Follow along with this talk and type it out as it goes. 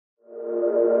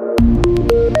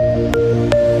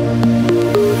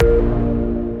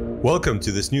Welcome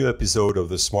to this new episode of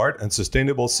the Smart and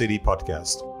Sustainable City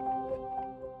podcast.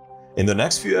 In the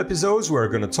next few episodes, we're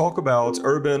going to talk about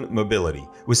urban mobility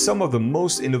with some of the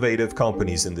most innovative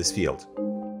companies in this field.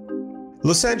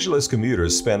 Los Angeles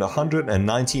commuters spend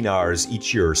 119 hours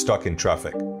each year stuck in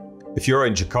traffic. If you're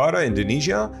in Jakarta,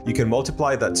 Indonesia, you can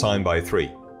multiply that time by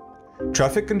 3.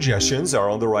 Traffic congestions are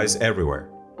on the rise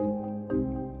everywhere.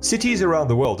 Cities around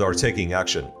the world are taking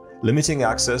action, limiting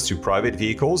access to private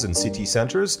vehicles in city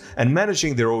centers and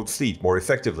managing their own fleet more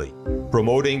effectively,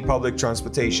 promoting public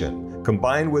transportation,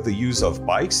 combined with the use of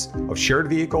bikes, of shared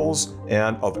vehicles,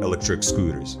 and of electric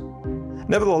scooters.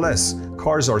 Nevertheless,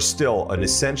 cars are still an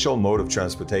essential mode of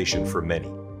transportation for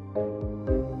many.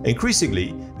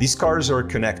 Increasingly, these cars are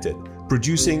connected,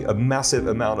 producing a massive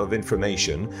amount of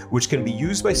information which can be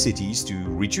used by cities to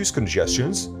reduce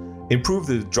congestions, improve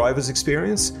the driver's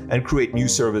experience, and create new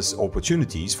service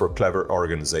opportunities for clever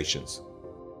organizations.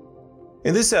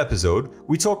 In this episode,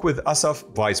 we talk with Asaf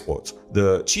Weisbrot,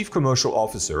 the Chief Commercial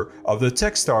Officer of the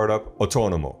tech startup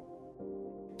Otonomo.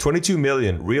 22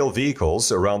 million real vehicles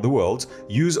around the world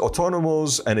use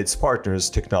Otonomo's and its partners'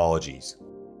 technologies.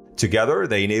 Together,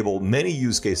 they enable many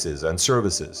use cases and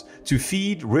services to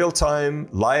feed real-time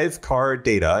live car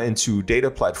data into data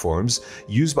platforms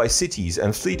used by cities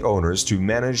and fleet owners to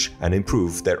manage and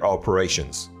improve their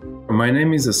operations. My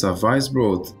name is Asaf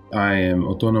Weisbrot. I am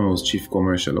Otonomo's Chief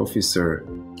Commercial Officer.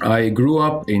 I grew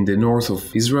up in the north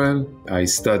of Israel. I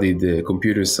studied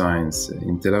computer science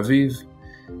in Tel Aviv.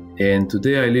 And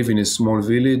today I live in a small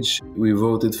village. We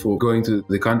voted for going to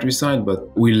the countryside,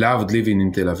 but we loved living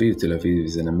in Tel Aviv. Tel Aviv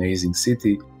is an amazing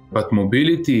city. But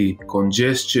mobility,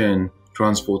 congestion,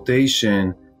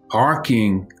 transportation,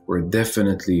 parking were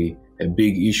definitely a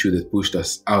big issue that pushed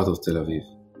us out of Tel Aviv.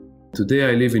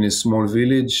 Today I live in a small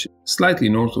village slightly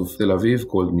north of Tel Aviv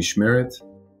called Mishmeret.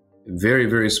 A very,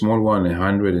 very small one,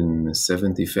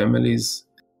 170 families.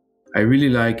 I really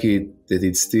like it that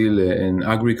it's still an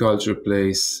agriculture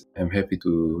place. I'm happy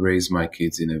to raise my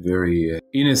kids in a very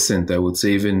innocent, I would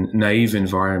say even naive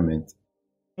environment.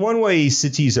 One way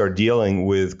cities are dealing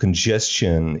with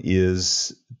congestion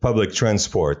is public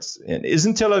transport. And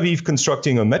isn't Tel Aviv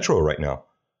constructing a metro right now?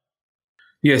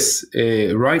 Yes,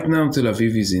 right now Tel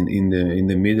Aviv is in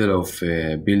the middle of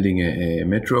building a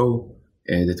metro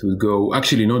that will go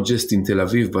actually not just in Tel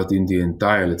Aviv, but in the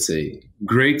entire, let's say,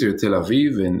 greater Tel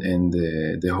Aviv and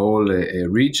the whole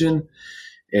region.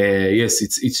 Yes,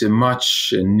 it's a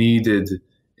much needed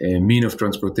mean of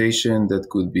transportation that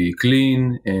could be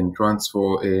clean and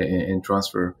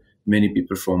transfer many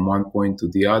people from one point to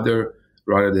the other,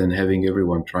 rather than having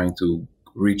everyone trying to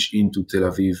reach into Tel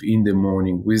Aviv in the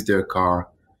morning with their car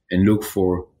and look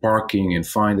for parking and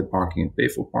find the parking and pay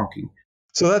for parking.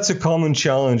 So that's a common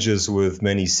challenge with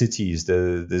many cities.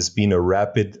 There's been a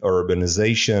rapid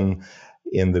urbanization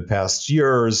in the past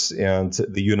years, and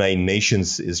the United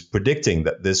Nations is predicting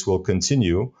that this will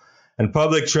continue. And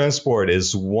public transport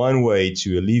is one way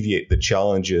to alleviate the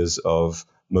challenges of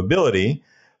mobility,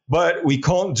 but we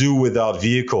can't do without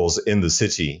vehicles in the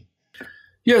city.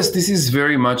 Yes, this is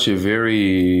very much a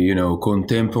very,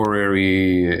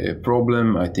 contemporary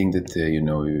problem. I think that,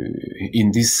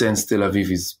 in this sense, Tel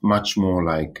Aviv is much more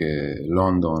like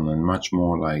London and much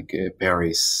more like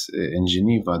Paris and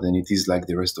Geneva than it is like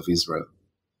the rest of Israel.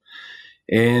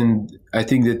 And I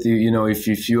think that,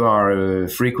 if you are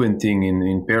frequenting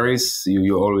in Paris,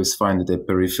 you always find that the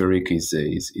peripheric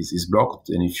is blocked.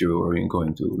 And if you are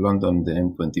going to London, the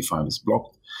M25 is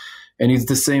blocked. And it's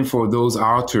the same for those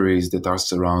arteries that are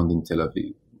surrounding Tel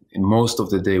Aviv. And most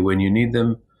of the day when you need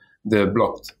them, they're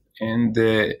blocked. And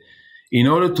in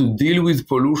order to deal with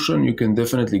pollution, you can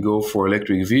definitely go for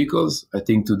electric vehicles. I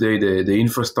think today the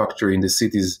infrastructure in the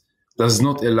cities does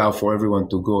not allow for everyone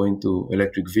to go into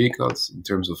electric vehicles in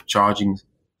terms of charging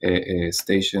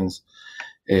stations.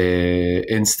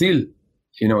 And still,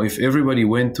 if everybody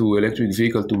went to electric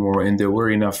vehicle tomorrow and there were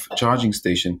enough charging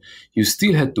station, you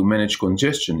still had to manage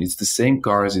congestion. It's the same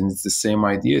cars and it's the same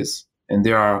ideas. And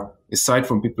there are, aside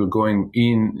from people going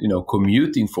in,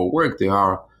 commuting for work, there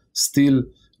are still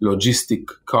logistic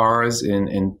cars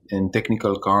and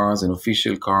technical cars and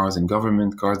official cars and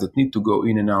government cars that need to go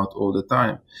in and out all the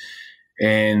time.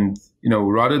 And,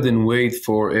 rather than wait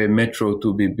for a metro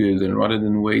to be built and rather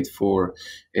than wait for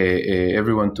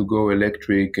everyone to go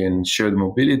electric and shared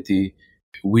mobility,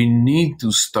 we need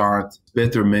to start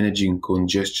better managing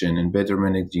congestion and better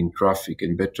managing traffic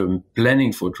and better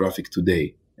planning for traffic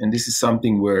today. And this is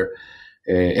something where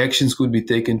actions could be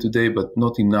taken today, but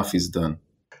not enough is done.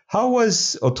 How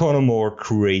was Otonomo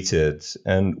created,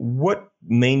 and what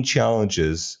main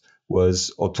challenges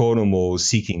was Otonomo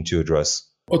seeking to address?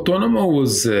 Otonomo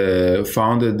was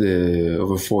founded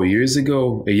over 4 years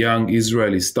ago, a young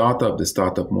Israeli startup. The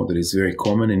startup model is very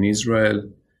common in Israel.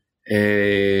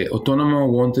 Otonomo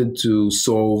wanted to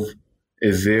solve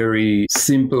a very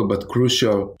simple but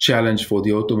crucial challenge for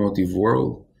the automotive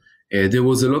world. There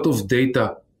was a lot of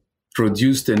data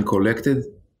produced and collected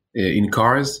in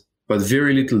cars, but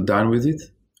very little done with it.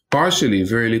 Partially,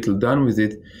 very little done with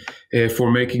it for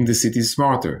making the cities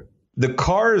smarter. The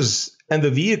cars and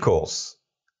the vehicles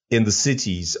in the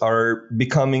cities are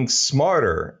becoming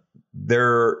smarter.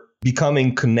 They're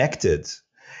becoming connected.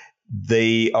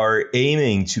 They are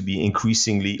aiming to be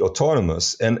increasingly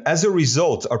autonomous, and as a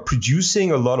result are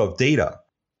producing a lot of data.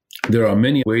 There are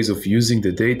many ways of using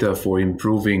the data for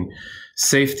improving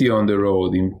safety on the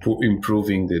road,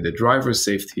 improving the driver's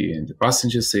safety and the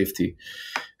passenger safety,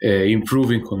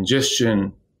 improving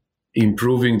congestion,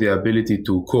 improving the ability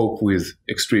to cope with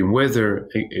extreme weather,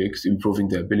 improving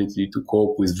the ability to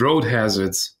cope with road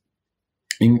hazards,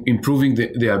 improving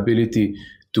the ability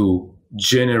to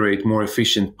generate more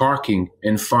efficient parking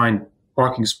and find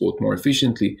parking spot more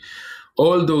efficiently.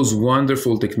 All those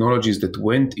wonderful technologies that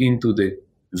went into the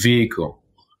vehicle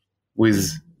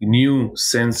with new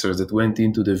sensors that went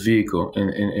into the vehicle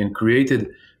and created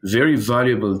very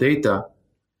valuable data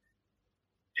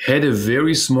had a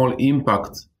very small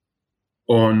impact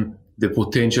on the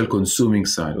potential consuming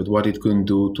side, of what it can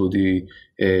do to the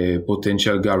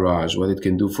potential garage, what it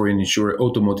can do for an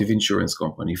automotive insurance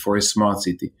company, for a smart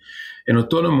city. And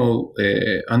Otonomo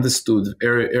understood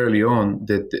early on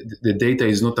that the data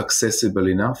is not accessible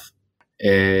enough.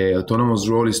 Otonomo's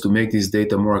role is to make this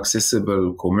data more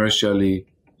accessible commercially,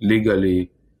 legally,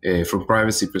 from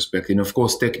privacy perspective, and of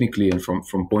course technically and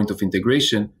from point of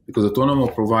integration, because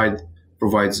Otonomo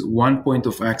provides one point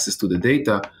of access to the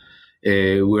data,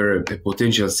 where a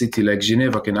potential city like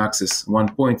Geneva can access one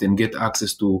point and get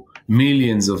access to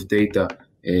millions of data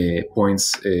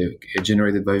points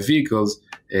generated by vehicles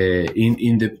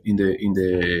in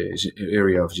the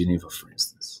area of Geneva, for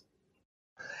instance.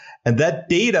 And that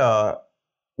data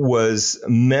was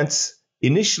meant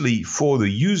initially for the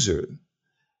user,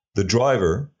 the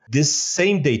driver. This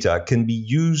same data can be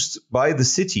used by the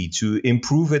city to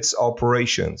improve its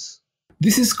operations.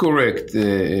 This is correct.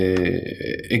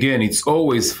 Again, it's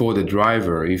always for the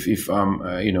driver. If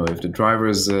the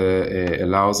drivers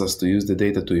allows us to use the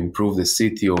data to improve the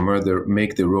city or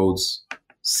make the roads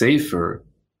safer,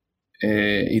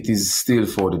 it is still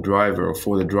for the driver or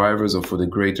for the drivers or for the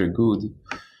greater good.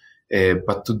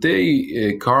 But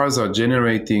today, cars are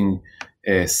generating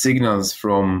signals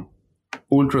from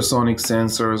ultrasonic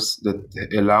sensors that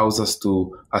allows us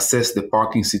to assess the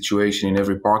parking situation in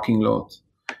every parking lot.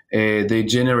 They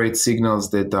generate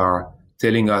signals that are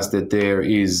telling us that there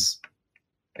is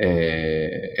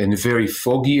a very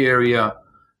foggy area,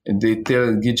 and they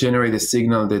generate a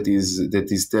signal that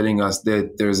is telling us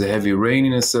that there's a heavy rain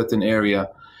in a certain area,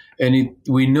 and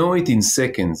we know it in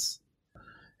seconds.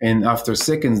 And after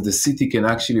seconds, the city can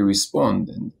actually respond.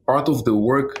 And part of the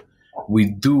work we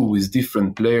do with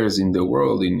different players in the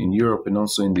world, in Europe and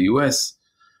also in the US,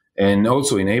 and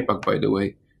also in APAC, by the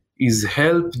way, is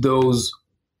help those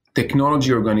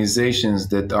technology organizations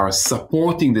that are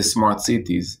supporting the smart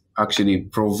cities, actually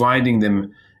providing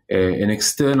them an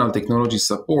external technology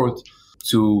support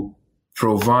to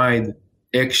provide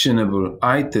actionable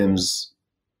items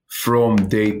from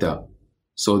data,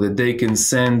 so that they can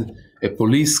send a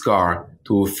police car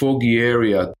to a foggy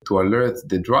area to alert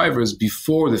the drivers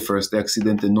before the first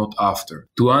accident and not after.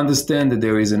 To understand that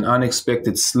there is an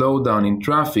unexpected slowdown in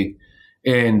traffic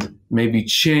and maybe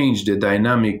change the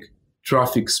dynamic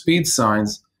traffic speed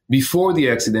signs before the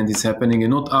accident is happening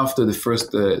and not after the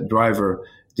first driver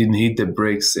didn't hit the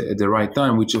brakes at the right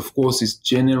time, which of course is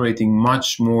generating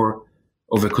much more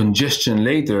of a congestion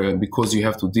later, because you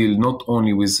have to deal not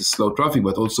only with slow traffic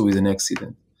but also with an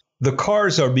accident. The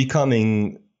cars are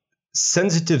becoming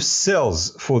sensitive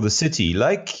cells for the city,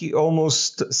 like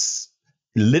almost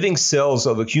living cells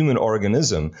of a human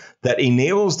organism that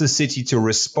enables the city to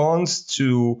respond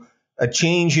to a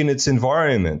change in its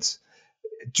environment,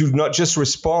 to not just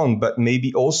respond, but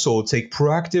maybe also take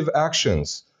proactive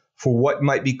actions for what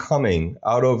might be coming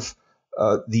out of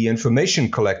the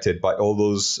information collected by all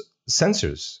those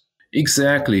sensors.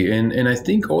 Exactly. And I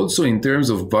think also in terms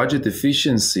of budget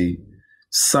efficiency,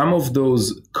 some of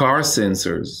those car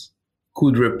sensors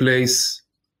could replace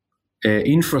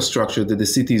infrastructure that the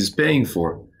city is paying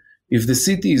for. If the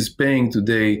city is paying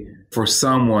today for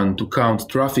someone to count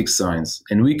traffic signs,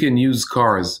 and we can use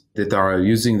cars that are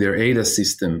using their ADAS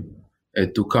system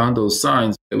to count those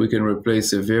signs, we can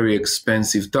replace a very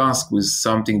expensive task with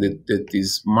something that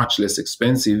is much less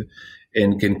expensive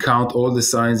and can count all the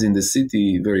signs in the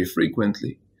city very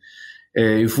frequently.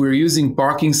 If we're using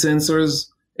parking sensors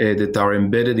that are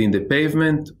embedded in the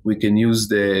pavement, we can use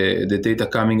the data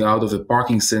coming out of a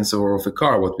parking sensor or of a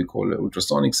car, what we call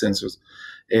ultrasonic sensors,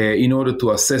 in order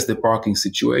to assess the parking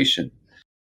situation.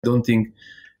 I don't think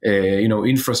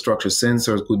infrastructure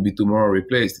sensors could be tomorrow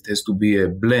replaced. It has to be a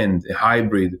blend, a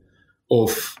hybrid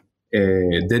of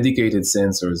dedicated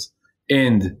sensors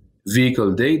and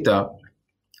vehicle data.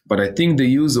 But I think the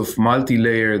use of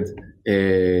multi-layered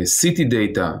city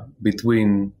data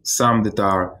between some that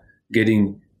are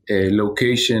getting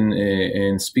location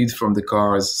and speed from the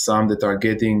cars, some that are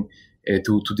getting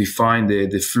to define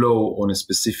the flow on a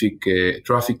specific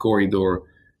traffic corridor,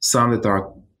 some that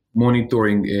are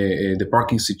monitoring the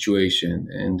parking situation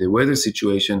and the weather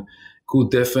situation, could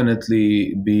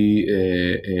definitely be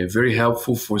very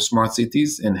helpful for smart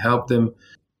cities and help them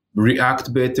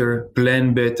react better,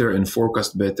 plan better, and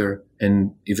forecast better,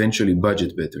 and eventually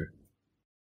budget better.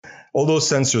 All those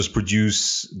sensors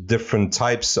produce different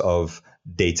types of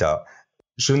data.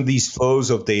 Shouldn't these flows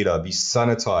of data be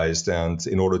sanitized and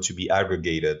in order to be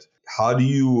aggregated? How do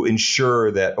you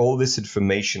ensure that all this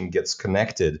information gets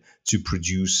connected to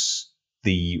produce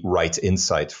the right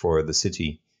insight for the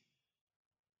city?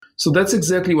 So that's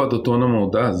exactly what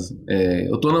Otonomo does.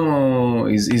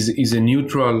 Otonomo is a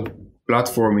neutral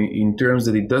platform in terms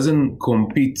that it doesn't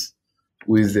compete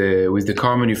with the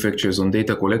car manufacturers on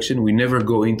data collection. We never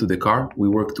go into the car. We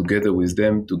work together with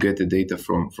them to get the data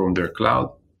from their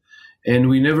cloud. And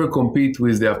we never compete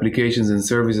with the applications and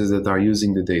services that are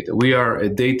using the data. We are a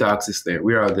data access layer.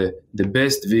 We are the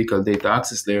best vehicle data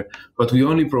access layer, but we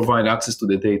only provide access to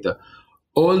the data.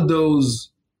 All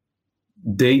those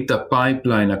data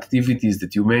pipeline activities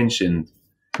that you mentioned,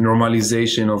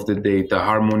 normalization of the data,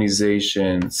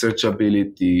 harmonization,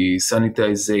 searchability,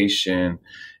 sanitization,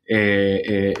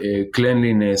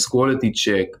 cleanliness, quality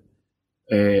check,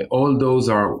 all those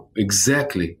are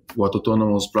exactly what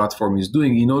Otonomo's platform is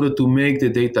doing in order to make the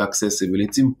data accessible.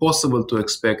 It's impossible to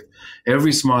expect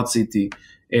every smart city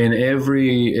and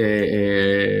every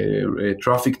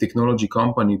traffic technology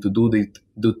company to do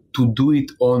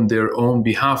it on their own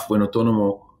behalf when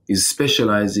Otonomo is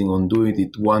specializing on doing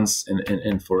it once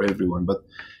and for everyone. But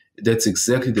that's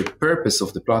exactly the purpose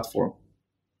of the platform.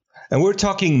 And we're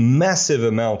talking massive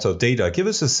amount of data. Give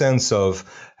us a sense of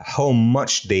how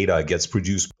much data gets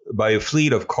produced by a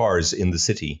fleet of cars in the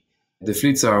city. The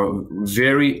fleets are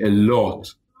a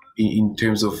lot in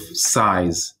terms of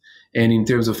size and in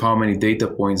terms of how many data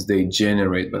points they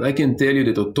generate. But I can tell you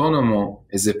that Otonomo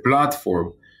as a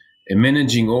platform,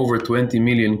 managing over 20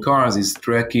 million cars, is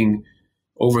tracking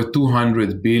over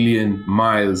 200 billion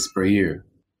miles per year.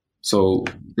 So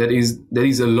that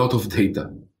is a lot of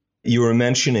data. You were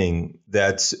mentioning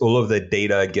that all of that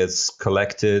data gets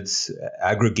collected,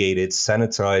 aggregated,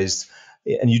 sanitized,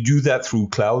 and you do that through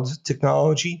cloud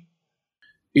technology?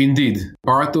 Indeed.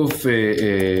 Part of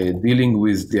dealing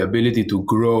with the ability to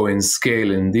grow and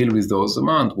scale and deal with those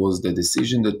amounts was the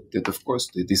decision that of course,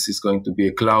 this is going to be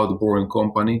a cloud-born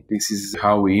company. This is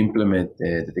how we implement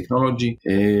the technology.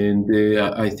 And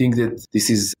I think that this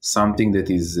is something that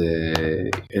is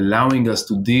allowing us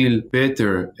to deal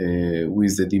better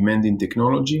with the demand in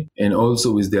technology and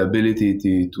also with the ability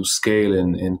to scale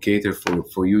and cater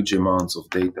for huge amounts of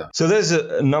data. So there's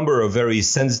a number of very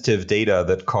sensitive data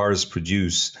that cars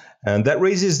produce. And that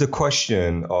raises the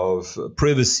question of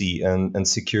privacy and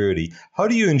security. How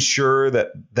do you ensure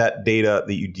that that data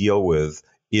that you deal with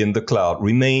in the cloud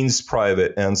remains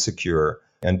private and secure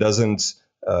and doesn't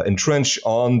entrench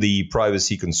on the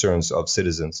privacy concerns of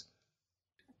citizens?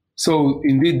 So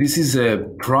indeed, this is a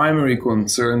primary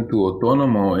concern to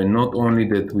Otonomo, and not only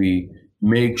that we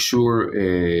make sure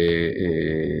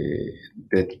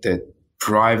that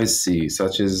privacy,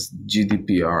 such as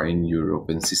GDPR in Europe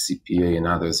and CCPA and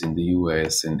others in the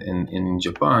US and in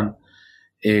Japan,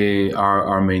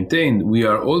 are maintained. We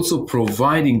are also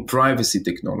providing privacy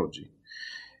technology.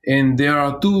 And there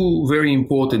are two very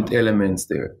important elements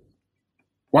there.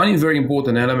 One very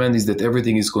important element is that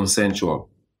everything is consensual.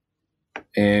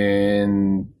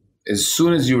 And as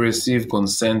soon as you receive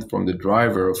consent from the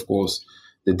driver, of course,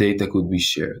 the data could be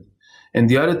shared. And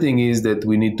the other thing is that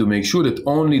we need to make sure that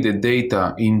only the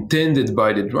data intended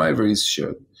by the driver is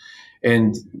shared.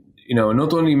 And,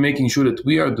 not only making sure that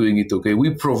we are doing it okay, we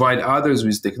provide others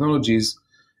with technologies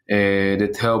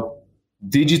that help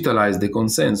digitalize the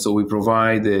consent. So we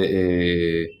provide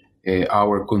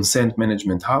our consent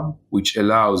management hub, which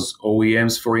allows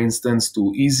OEMs, for instance,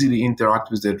 to easily interact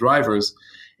with their drivers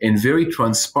and very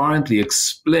transparently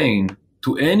explain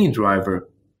to any driver,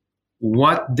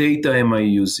 what data am I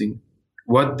using?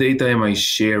 What data am I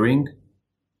sharing?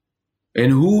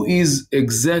 and who is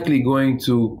exactly going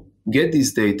to get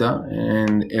this data,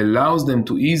 and allows them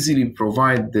to easily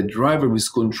provide the driver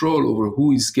with control over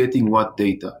who is getting what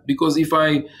data. Because if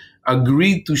I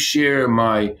agreed to share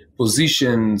my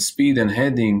position, speed, and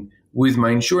heading with my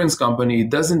insurance company,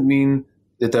 it doesn't mean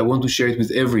that I want to share it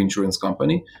with every insurance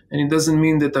company, and it doesn't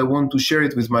mean that I want to share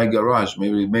it with my garage.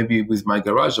 Maybe with my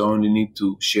garage, I only need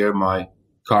to share my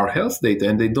car health data,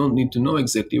 and they don't need to know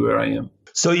exactly where I am.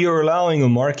 So you're allowing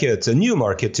a new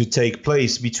market to take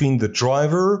place between the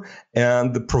driver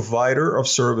and the provider of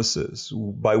services,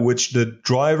 by which the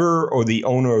driver or the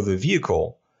owner of the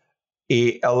vehicle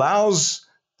allows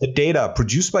the data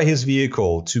produced by his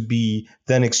vehicle to be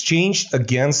then exchanged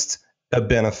against a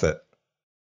benefit.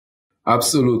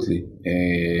 Absolutely.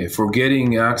 For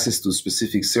getting access to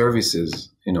specific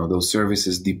services, those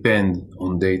services depend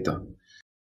on data.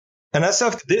 And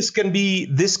Asaf, this can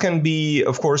be,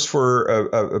 of course, for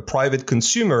a private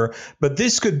consumer, but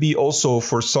this could be also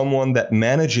for someone that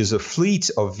manages a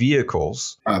fleet of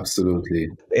vehicles. Absolutely.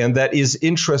 And that is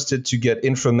interested to get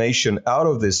information out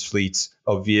of this fleet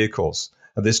of vehicles.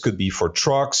 And this could be for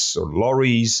trucks or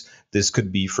lorries. This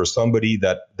could be for somebody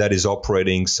that is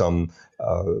operating some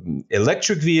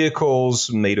electric vehicles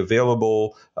made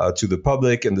available to the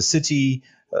public in the city.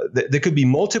 There could be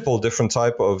multiple different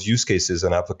type of use cases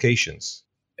and applications.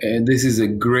 And this is a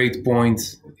great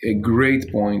point.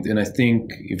 And I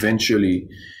think eventually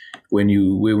when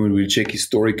we check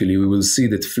historically, we will see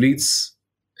that fleets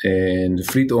and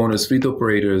fleet owners, fleet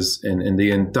operators, and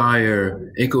the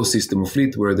entire ecosystem of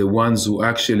fleet were the ones who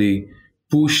actually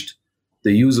pushed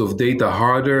the use of data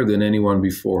harder than anyone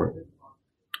before.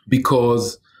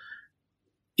 Because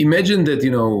imagine that,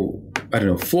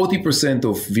 40%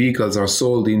 of vehicles are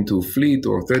sold into fleet,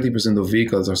 or 30% of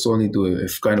vehicles are sold into a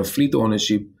kind of fleet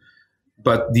ownership.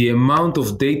 But the amount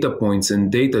of data points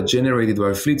and data generated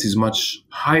by fleets is much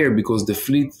higher because the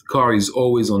fleet car is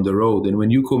always on the road. And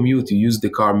when you commute, you use the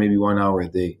car maybe 1 hour a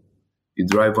day. You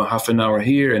drive half an hour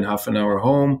here and half an hour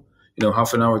home,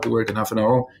 half an hour to work and half an hour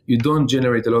home. You don't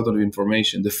generate a lot of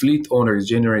information. The fleet owner is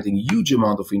generating a huge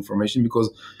amount of information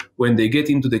because when they get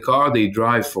into the car, they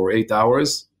drive for 8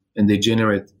 hours and they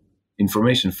generate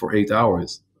information for 8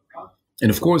 hours. And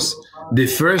of course, the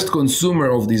first consumer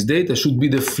of this data should be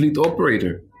the fleet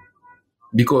operator,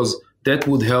 because that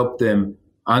would help them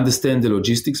understand the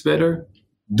logistics better,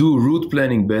 do route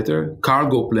planning better,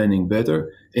 cargo planning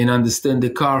better, and understand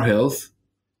the car health.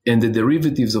 And the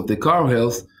derivatives of the car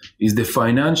health is the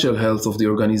financial health of the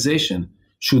organization.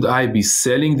 Should I be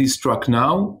selling this truck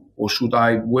now, or should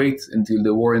I wait until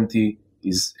the warranty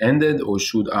is ended, or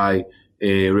should I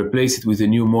replace it with a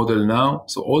new model now?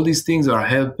 So all these things are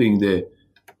helping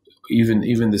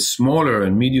even the smaller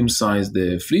and medium-sized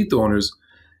fleet owners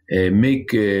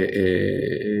make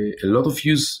a lot of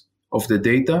use of the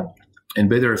data, and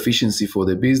better efficiency for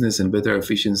the business, and better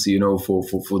efficiency,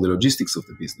 for the logistics of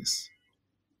the business.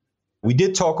 We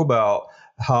did talk about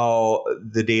how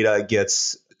the data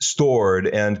gets stored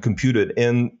and computed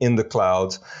in the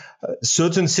cloud.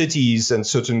 Certain cities and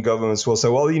certain governments will say,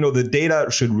 well, the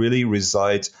data should really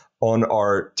reside on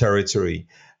our territory.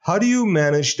 How do you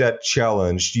manage that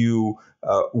challenge? Do you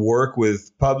work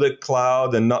with public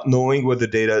cloud and not knowing where the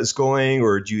data is going,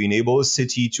 or do you enable a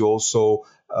city to also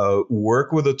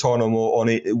work with Otonomo on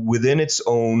it within its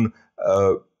own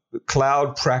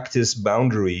cloud practice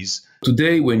boundaries?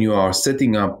 Today, when you are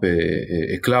setting up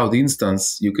a cloud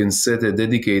instance, you can set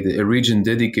a region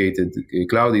dedicated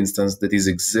cloud instance that is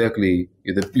exactly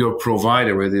your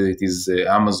provider, whether it is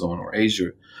Amazon or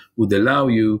Azure, would allow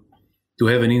you to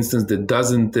have an instance that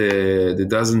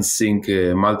doesn't sync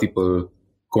multiple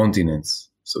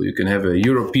continents. So you can have a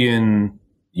European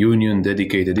Union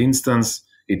dedicated instance.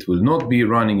 It will not be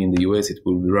running in the US. It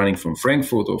will be running from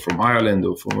Frankfurt or from Ireland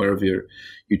or from wherever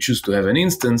you choose to have an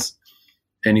instance,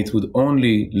 and it would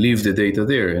only leave the data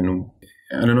there. And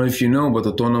I don't know if you know, but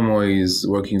Otonomo is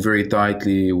working very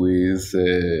tightly with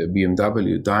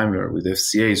BMW, Daimler, with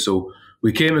FCA. So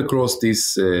we came across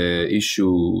this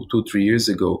issue 2-3 years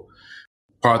ago.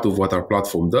 Part of what our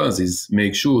platform does is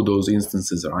make sure those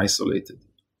instances are isolated.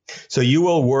 So you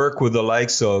will work with the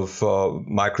likes of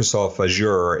Microsoft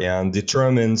Azure and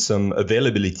determine some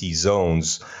availability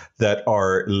zones that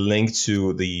are linked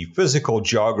to the physical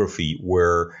geography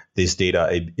where this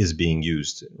data is being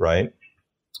used, right?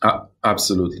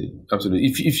 Absolutely.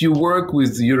 If you work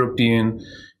with European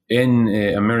and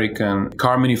American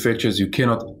car manufacturers, you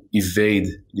cannot evade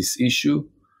this issue.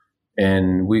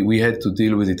 And we had to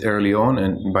deal with it early on.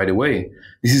 And by the way,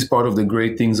 this is part of the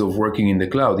great things of working in the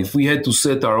cloud. If we had to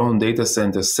set our own data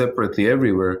centers separately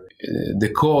everywhere, the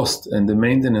cost and the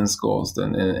maintenance cost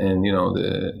and you know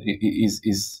is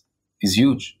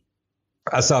huge.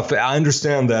 Asaf, I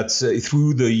understand that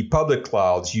through the public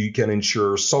clouds, you can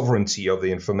ensure sovereignty of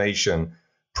the information,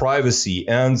 privacy,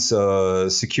 and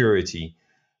security.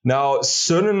 Now,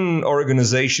 certain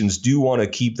organizations do want to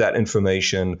keep that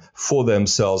information for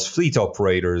themselves. Fleet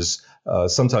operators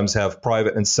sometimes have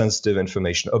private and sensitive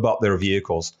information about their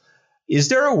vehicles. Is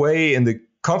there a way in the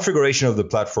configuration of the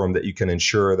platform that you can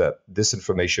ensure that this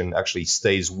information actually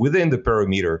stays within the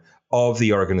perimeter of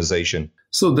the organization?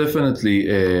 So definitely,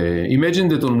 imagine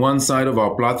that on one side of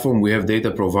our platform, we have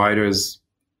data providers.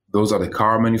 Those are the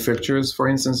car manufacturers, for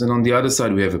instance. And on the other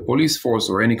side, we have a police force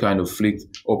or any kind of fleet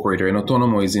operator, and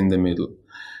Otonomo is in the middle.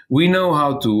 We know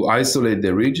how to isolate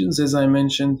the regions, as I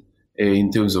mentioned, in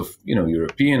terms of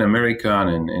European, American,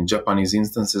 and Japanese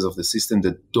instances of the system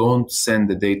that don't send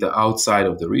the data outside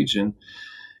of the region.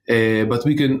 But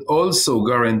we can also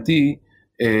guarantee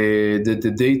that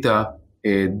the data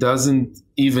doesn't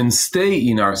even stay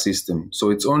in our system.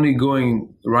 So it's only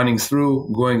running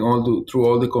through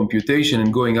all the computation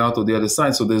and going out of the other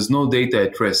side. So there's no data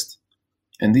at rest.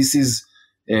 And this is,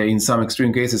 in some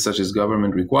extreme cases, such as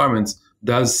government requirements,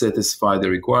 does satisfy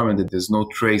the requirement that there's no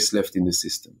trace left in the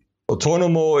system.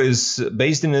 Otonomo is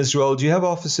based in Israel. Do you have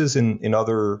offices in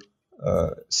other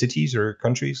cities or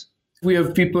countries? We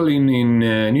have people in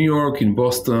New York, in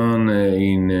Boston,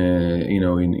 in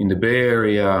the Bay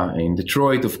Area, in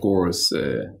Detroit, of course,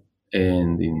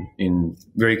 and in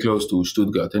very close to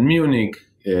Stuttgart and Munich,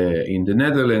 in the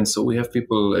Netherlands. So we have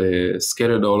people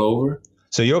scattered all over.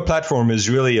 So your platform is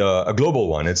really a global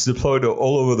one. It's deployed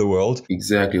all over the world.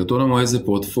 Exactly. Otonomo has a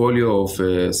portfolio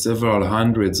of several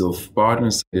hundreds of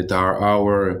partners that are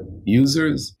our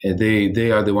users.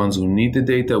 They are the ones who need the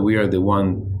data. We are the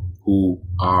one who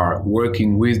are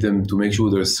working with them to make sure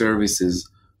their services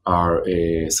are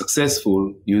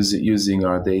successful using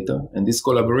our data. And this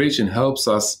collaboration helps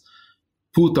us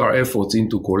put our efforts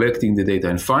into collecting the data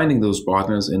and finding those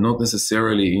partners, and not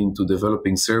necessarily into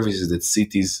developing services that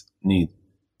cities need.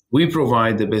 We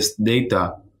provide the best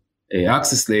data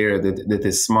access layer that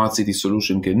a smart city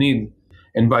solution can need.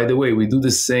 And by the way, we do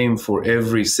the same for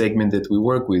every segment that we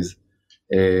work with.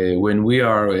 When we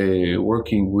are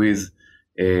working with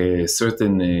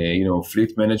certain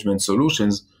fleet management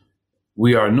solutions,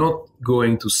 we are not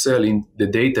going to sell in the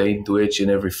data into each and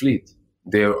every fleet.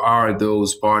 There are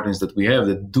those partners that we have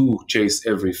that do chase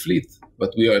every fleet,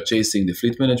 but we are chasing the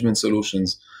fleet management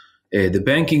solutions, the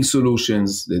banking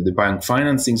solutions, the bank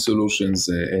financing solutions,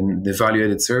 and the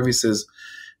value-added services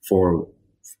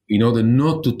in order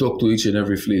not to talk to each and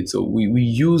every fleet. So we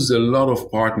use a lot of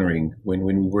partnering when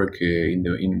we work in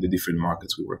the different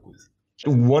markets we work with.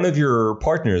 One of your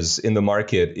partners in the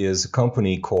market is a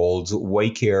company called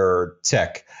Waycare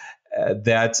Tech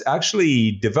that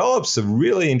actually develops some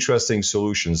really interesting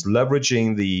solutions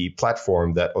leveraging the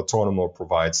platform that Otonomo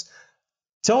provides.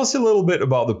 Tell us a little bit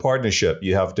about the partnership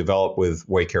you have developed with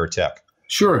Waycare Tech.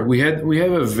 Sure. We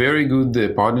have a very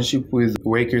good partnership with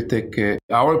Waycare Tech.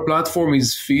 Our platform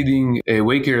is feeding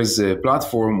Waycare's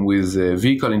platform with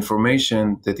vehicle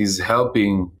information that is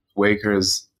helping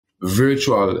Waycare's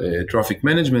virtual traffic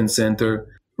management center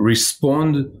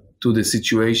respond to the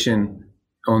situation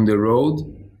on the road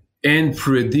and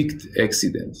predict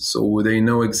accidents. So they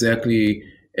know exactly,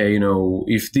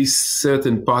 if this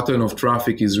certain pattern of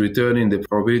traffic is returning, the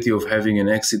probability of having an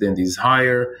accident is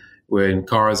higher when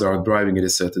cars are driving at a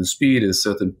certain speed, a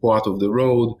certain part of the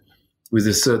road, with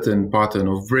a certain pattern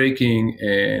of braking.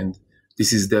 And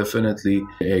this is definitely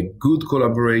a good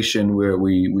collaboration where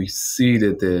we see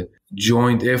that the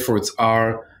joint efforts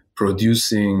are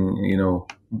producing,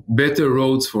 better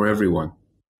roads for everyone.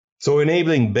 So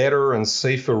enabling better and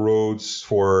safer roads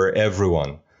for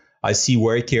everyone. I see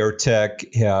Waycare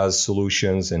Tech has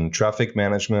solutions in traffic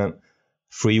management,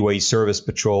 freeway service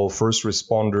patrol, first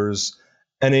responders.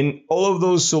 And in all of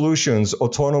those solutions,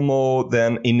 Otonomo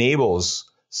then enables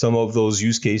some of those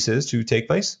use cases to take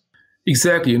place?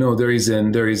 Exactly. There is a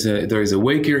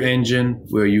Waycare engine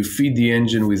where you feed the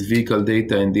engine with vehicle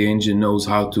data, and the engine knows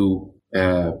how to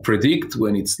predict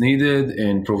when it's needed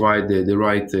and provide the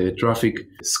right traffic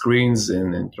screens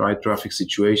and right traffic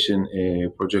situation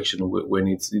projection when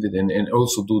it's needed, and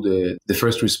also do the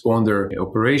first responder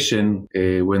operation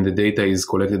when the data is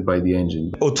collected by the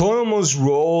engine. Otonomo's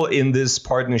role in this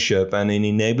partnership and in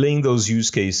enabling those use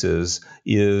cases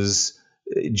is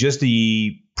just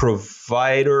the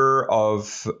provider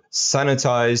of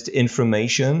sanitized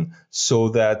information so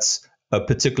that a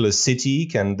particular city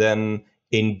can then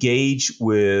engage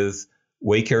with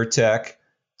Waycare Tech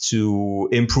to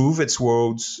improve its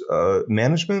roads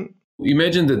management?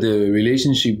 Imagine that the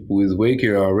relationship with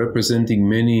Waycare are representing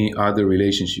many other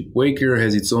relationships. Waycare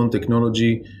has its own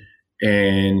technology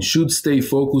and should stay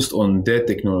focused on that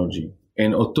technology.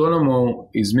 And Otonomo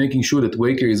is making sure that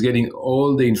Waycare is getting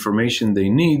all the information they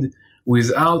need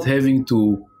without having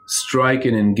to strike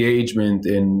an engagement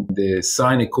and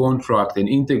sign a contract and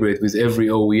integrate with every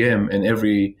OEM and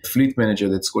every fleet manager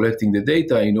that's collecting the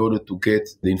data in order to get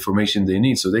the information they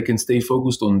need. So they can stay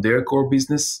focused on their core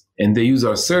business, and they use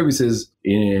our services.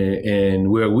 And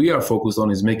where we are focused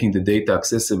on is making the data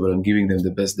accessible and giving them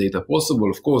the best data possible.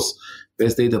 Of course,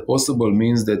 best data possible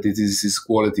means that it is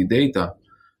quality data,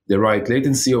 the right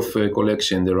latency of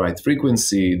collection, the right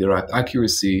frequency, the right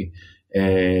accuracy.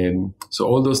 So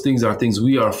all those things are things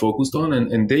we are focused on,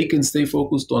 and they can stay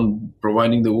focused on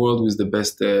providing the world with the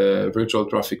best virtual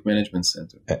traffic management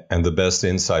center. And the best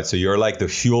insight. So you're like the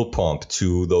fuel pump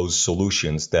to those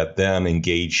solutions that then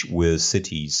engage with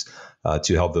cities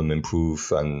to help them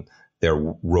improve their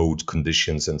road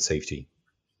conditions and safety.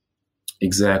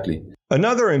 Exactly.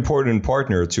 Another important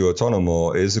partner to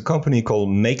Otonomo is a company called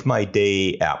Make My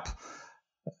Day app.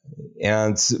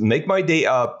 And Make My Day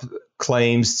app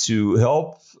claims to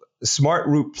help smart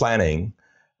route planning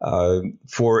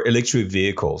for electric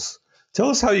vehicles. Tell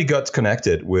us how you got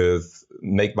connected with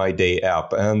Make My Day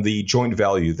app and the joint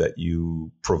value that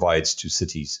you provide to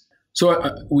cities.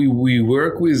 So we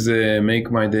work with Make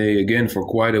My Day again for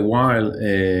quite a while,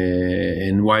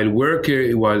 and while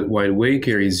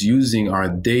Waycare is using our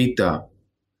data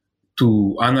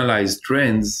to analyze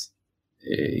trends.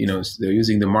 They're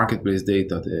using the marketplace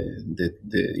data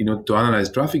to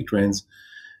analyze traffic trends.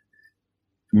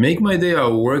 Make My Day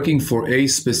are working for a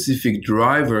specific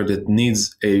driver that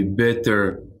needs a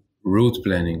better route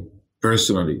planning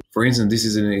personally. For instance, this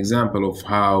is an example of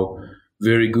how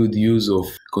very good use of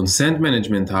Consent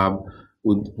Management Hub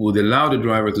would allow the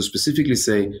driver to specifically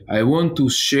say, I want to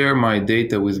share my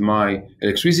data with my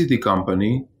electricity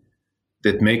company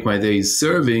that Make My Day is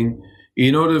serving,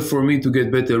 in order for me to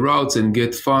get better routes and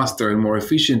get faster and more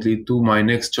efficiently to my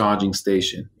next charging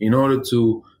station, in order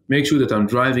to make sure that I'm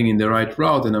driving in the right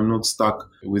route and I'm not stuck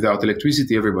without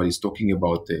electricity. Everybody's talking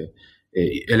about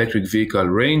electric vehicle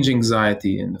range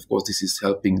anxiety, and of course this is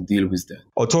helping deal with that.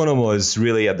 Otonomo is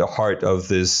really at the heart of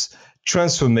this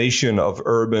transformation of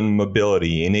urban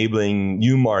mobility, enabling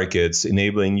new markets,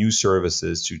 enabling new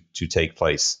services to take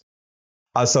place.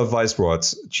 Asaf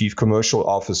Weisbrot, Chief Commercial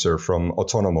Officer from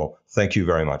Otonomo, thank you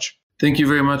very much. Thank you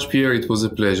very much, Pierre. It was a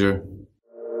pleasure.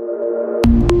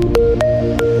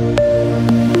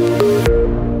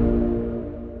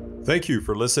 Thank you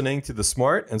for listening to the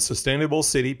Smart and Sustainable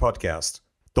City podcast.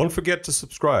 Don't forget to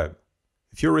subscribe.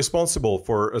 If you're responsible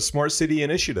for a smart city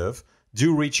initiative,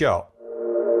 do reach out.